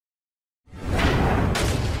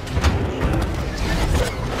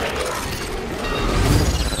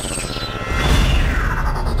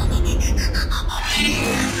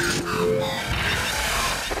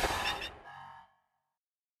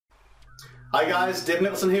Hi guys, Dave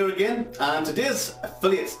Nicholson here again, and today's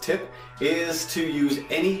affiliate tip is to use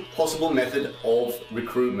any possible method of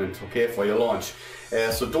recruitment, okay, for your launch.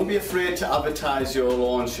 So don't be afraid to advertise your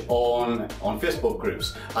launch on Facebook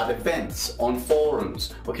groups, at events, on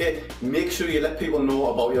forums, okay? Make sure you let people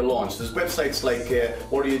know about your launch. There's websites like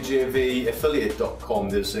Affiliate.com,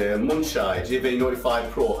 there's Munchai, JV Notify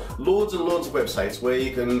Pro, loads and loads of websites where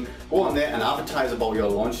you can go on there and advertise about your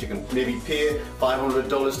launch. You can maybe pay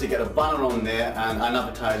 $500 to get a banner on there and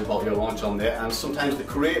advertise about your launch on there, and sometimes the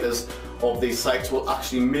creators of these sites will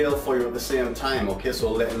actually mail for you at the same time, okay,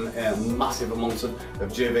 so letting massive amounts of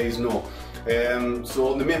JVs know.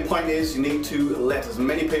 So the main point is you need to let as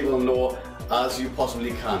many people know as you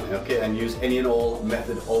possibly can, okay, and use any and all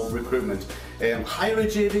method of recruitment. Hire a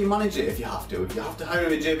JV manager if you have to. If you have to hire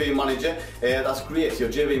a JV manager, that's great. Your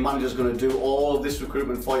JV manager is going to do all of this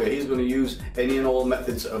recruitment for you. He's going to use any and all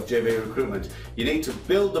methods of JV recruitment. You need to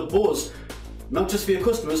build the buzz, not just for your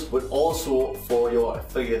customers, but also for your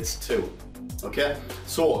affiliates too. Okay,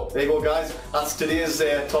 so there you go guys, that's today's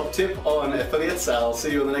top tip on affiliates. I'll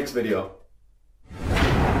see you in the next video.